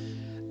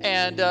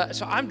 And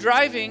so I'm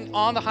driving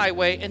on the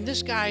highway, and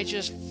this guy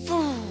just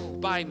flew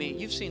by me.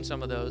 You've seen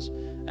some of those.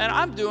 And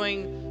I'm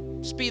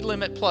doing speed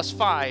limit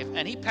 +5,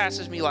 and he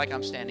passes me like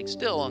I'm standing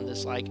still on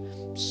this like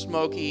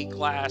smoky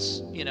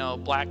glass,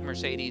 black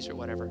Mercedes or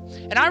whatever.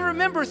 And I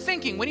remember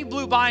thinking when he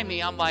blew by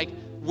me, I'm like,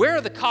 where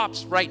are the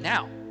cops right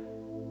now?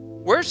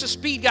 Where's the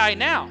speed guy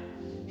now?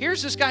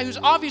 Here's this guy who's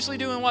obviously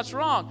doing what's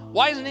wrong.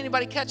 Why isn't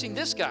anybody catching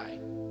this guy?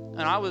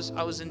 And I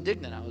was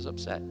indignant. I was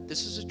upset.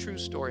 This is a true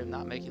story. I'm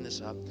not making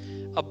this up.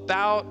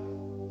 About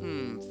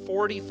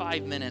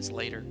 45 minutes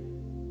later,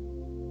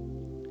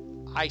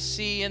 I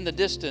see in the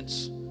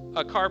distance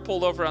a car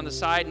pulled over on the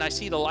side, and I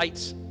see the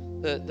lights,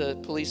 the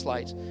police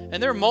lights.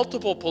 And there are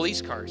multiple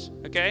police cars,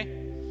 okay?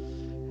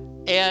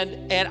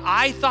 And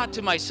I thought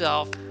to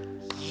myself,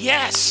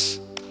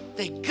 yes,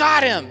 they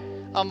got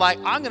him. I'm like,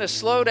 I'm going to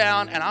slow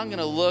down and I'm going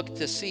to look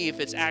to see if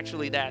it's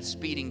actually that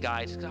speeding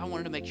guy, because I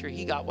wanted to make sure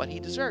he got what he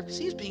deserved, because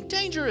he's being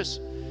dangerous.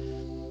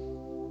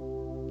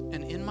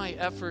 And in my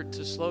effort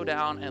to slow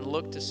down and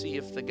look to see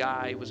if the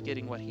guy was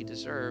getting what he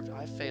deserved,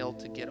 I failed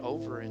to get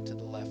over into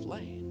the left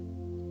lane.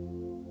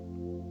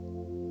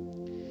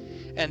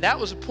 And that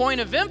was a point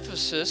of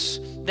emphasis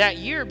that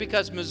year,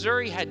 because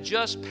Missouri had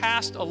just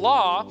passed a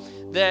law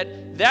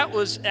that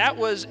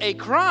was a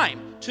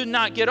crime to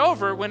not get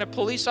over when a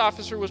police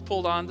officer was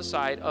pulled on the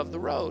side of the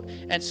road.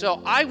 And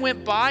so I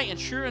went by, and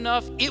sure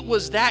enough, it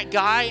was that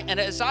guy. And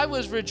as I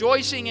was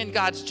rejoicing in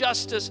God's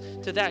justice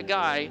to that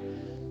guy,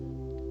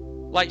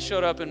 light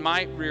showed up in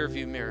my rear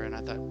view mirror, and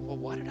I thought, well,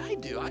 what did I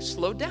do? I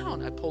slowed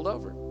down. I pulled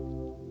over.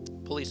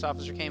 Police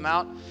officer came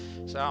out.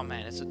 Said, oh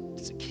man, it's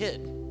a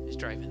kid who's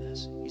driving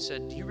this. He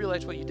said, do you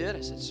realize what you did?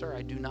 I said, sir,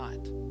 I do not.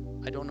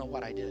 I don't know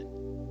what I did.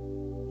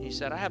 He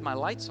said, I had my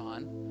lights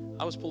on.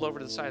 I was pulled over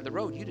to the side of the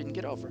road. You didn't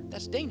get over.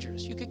 That's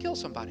dangerous. You could kill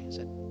somebody. I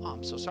said, oh,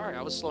 I'm so sorry.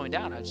 I was slowing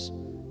down. I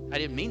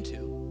didn't mean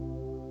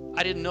to.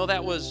 I didn't know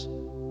that was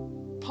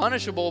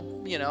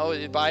punishable,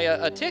 by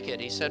a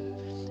ticket. He said,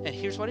 and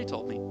here's what he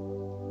told me.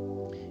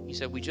 He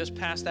said, we just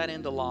passed that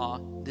into law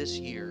this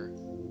year.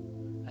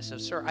 I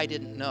said, sir, I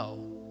didn't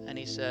know. And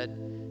he said,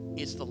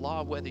 it's the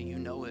law whether you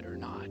know it or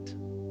not.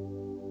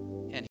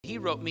 And he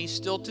wrote me,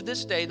 still to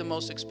this day, the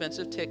most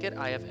expensive ticket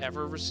I have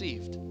ever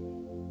received.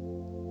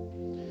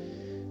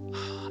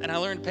 And I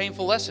learned a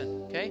painful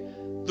lesson, okay?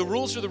 The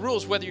rules are the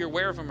rules whether you're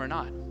aware of them or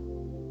not.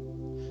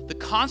 The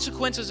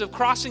consequences of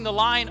crossing the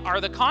line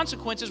are the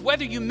consequences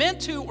whether you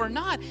meant to or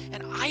not.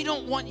 And I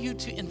don't want you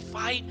to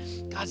invite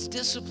God's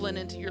discipline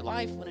into your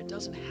life when it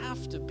doesn't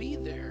have to be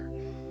there.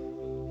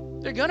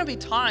 There are going to be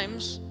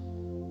times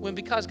when,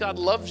 because God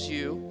loves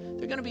you,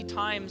 there are going to be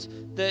times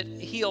that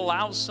he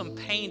allows some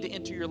pain to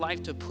enter your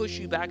life to push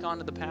you back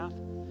onto the path.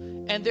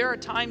 And there are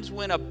times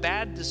when a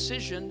bad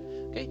decision,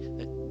 okay,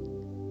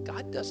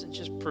 God doesn't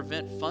just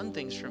prevent fun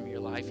things from your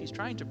life. He's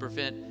trying to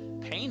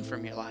prevent pain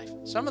from your life.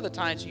 Some of the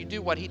times you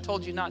do what he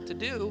told you not to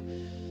do,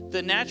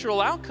 the natural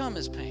outcome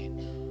is pain.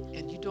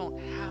 And you don't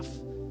have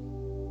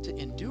to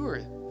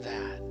endure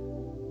that.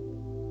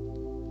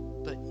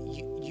 But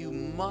you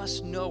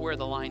must know where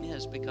the line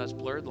is, because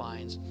blurred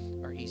lines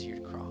are easier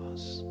to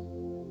cross.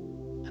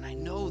 And I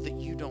know that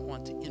you don't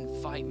want to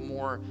invite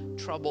more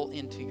trouble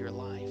into your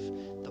life.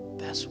 The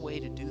best way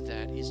to do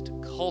that is to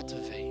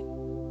cultivate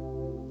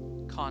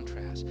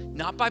contrast.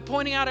 Not by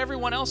pointing out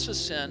everyone else's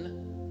sin,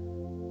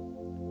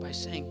 by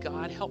saying,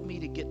 God, help me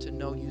to get to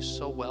know you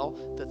so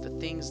well that the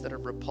things that are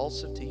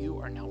repulsive to you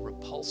are now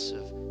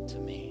repulsive to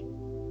me.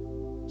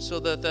 So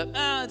that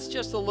it's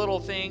just a little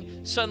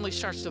thing suddenly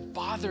starts to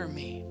bother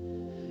me.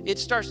 It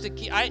starts to,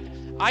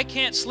 I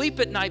can't sleep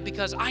at night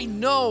because I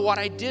know what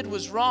I did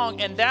was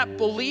wrong, and that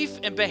belief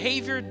and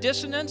behavior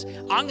dissonance,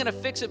 I'm going to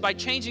fix it by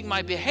changing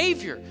my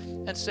behavior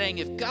and saying,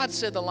 if God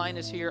said the line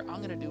is here, I'm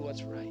going to do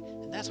what's right.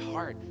 And that's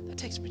hard. That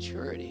takes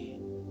maturity.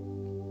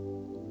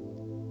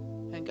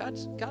 And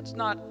God's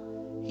not,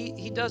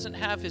 he doesn't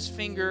have his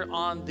finger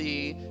on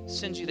the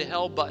send you to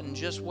hell button.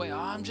 Just wait.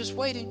 I'm just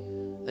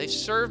waiting. They've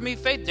served me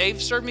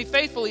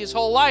faithfully his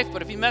whole life,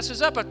 but if he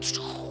messes up, I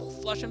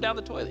flush him down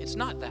the toilet. It's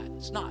not that.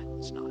 It's not.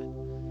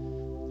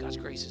 God's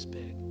grace is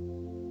big.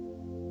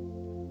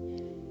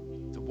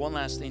 The one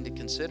last thing to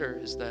consider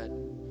is that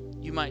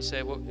you might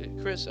say, well,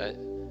 Chris,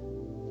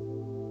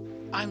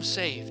 I'm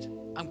saved.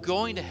 I'm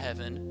going to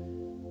heaven.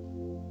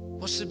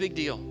 What's the big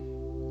deal?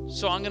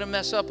 So I'm going to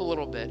mess up a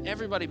little bit.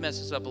 Everybody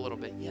messes up a little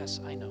bit.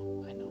 Yes, I know.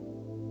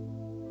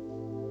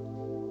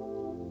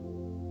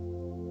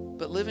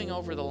 But living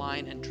over the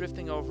line and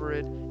drifting over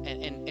it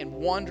and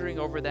wandering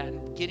over that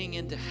and getting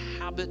into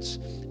habits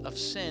of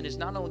sin is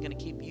not only going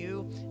to keep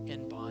you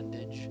in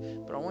bondage,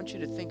 but I want you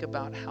to think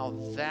about how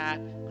that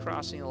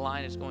crossing the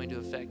line is going to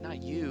affect,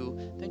 not you,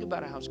 think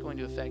about how it's going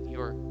to affect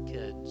your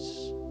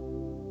kids.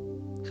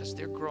 Because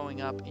they're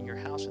growing up in your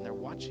house and they're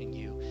watching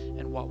you.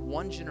 And what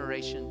one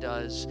generation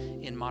does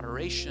in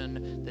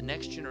moderation, the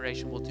next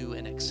generation will do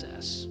in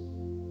excess.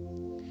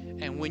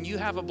 And when you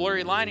have a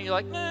blurry line and you're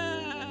like,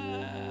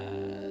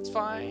 it's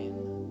fine.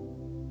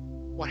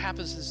 What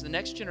happens is the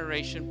next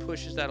generation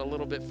pushes that a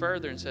little bit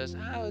further and says,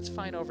 it's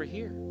fine over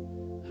here.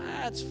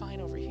 It's fine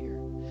over here.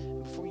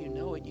 And before you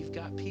know it, you've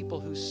got people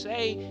who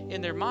say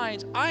in their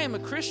minds, I am a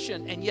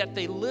Christian, and yet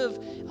they live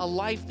a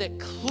life that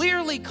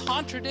clearly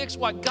contradicts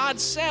what God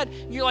said.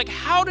 And you're like,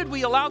 how did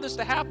we allow this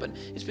to happen?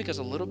 It's because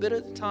a little bit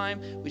at a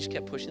time, we just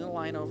kept pushing the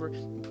line over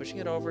and pushing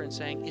it over and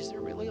saying, is there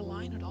really a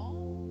line at all?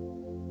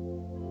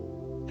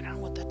 And I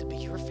don't want that to be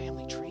your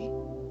family tree.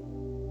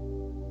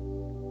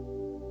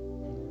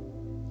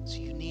 So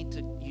you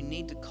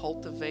need to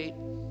cultivate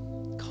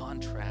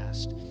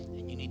contrast,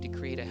 and you need to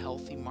create a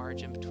healthy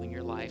margin between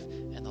your life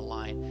and the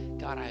line.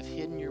 God, I've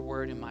hidden your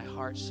word in my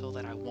heart so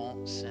that I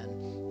won't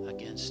sin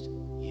against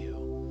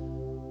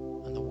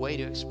you. And the way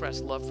to express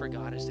love for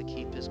God is to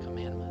keep his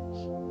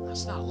commandments.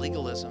 That's not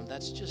legalism.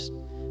 That's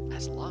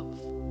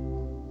love.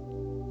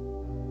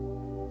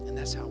 And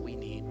that's how we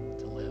need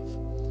to live.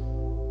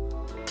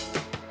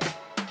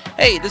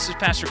 Hey, this is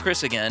Pastor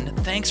Chris again.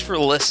 Thanks for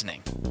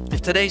listening.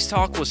 If today's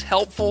talk was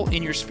helpful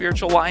in your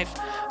spiritual life,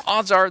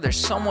 odds are there's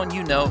someone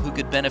you know who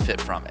could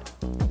benefit from it.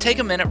 Take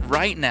a minute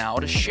right now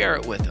to share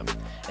it with them.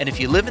 And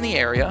if you live in the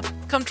area,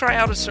 come try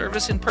out a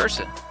service in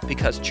person,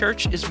 because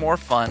church is more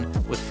fun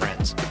with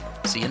friends.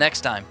 See you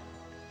next time.